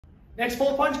Next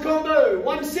 4-punch combo,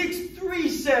 1, 6, 3,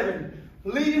 7.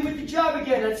 Leading with the jab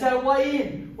again, that's our way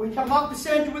in. We come up the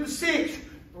center with the 6,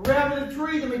 around with the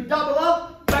 3, then we double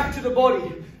up, back to the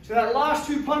body. So that last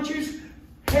 2 punches,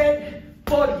 head,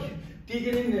 body. Dig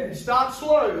it in there, start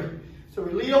slow. So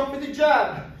we lead off with the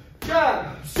jab,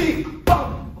 6,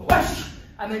 bum, whoosh,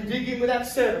 and then dig in with that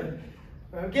 7.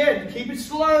 Again, keep it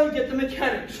slow, get the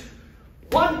mechanics.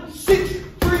 1, 6,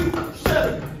 3,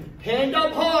 7. Hand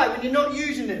up high when you're not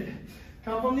using it.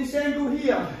 Come from this angle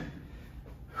here.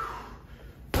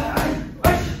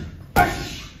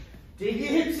 Dig your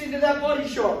hips into that body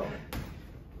shot.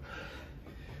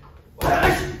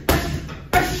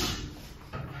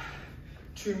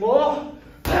 Two more.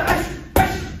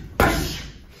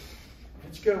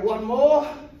 Let's go one more.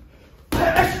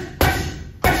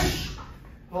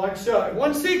 Like so.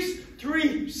 1, 6,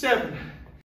 3, 7.